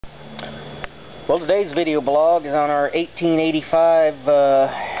Well, today's video blog is on our 1885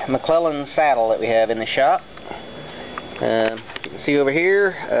 McClellen saddle that we have in the shop. You can see over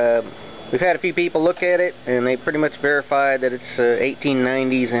here, we've had a few people look at it, and they pretty much verified that it's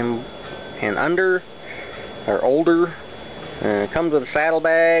 1890s and under, or older. It comes with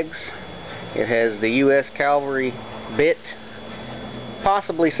saddlebags. It has the US Cavalry bit,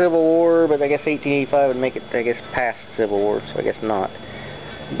 possibly Civil War, but I guess 1885 would make it, I guess, past Civil War, so I guess not.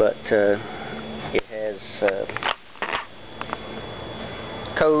 But it has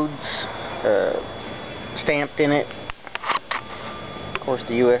codes stamped in it. Of course,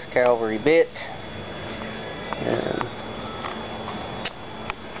 the US Cavalry bit.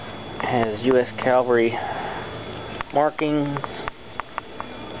 Has US Cavalry markings,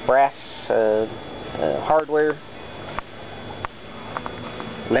 brass hardware,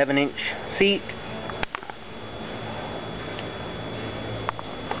 11-inch seat,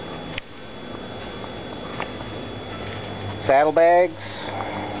 saddlebags.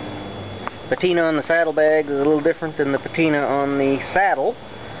 Patina on the saddlebags is a little different than the patina on the saddle,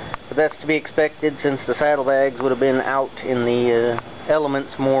 but that's to be expected since the saddlebags would have been out in the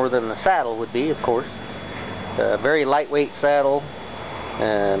elements more than the saddle would be, of course. Very lightweight saddle.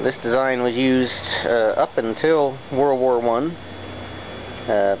 This design was used up until World War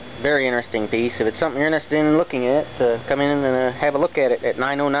I. Very interesting piece. If it's something you're interested in looking at, come in and have a look at it at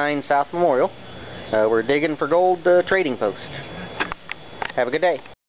 909 South Memorial. We're digging for gold trading post. Have a good day.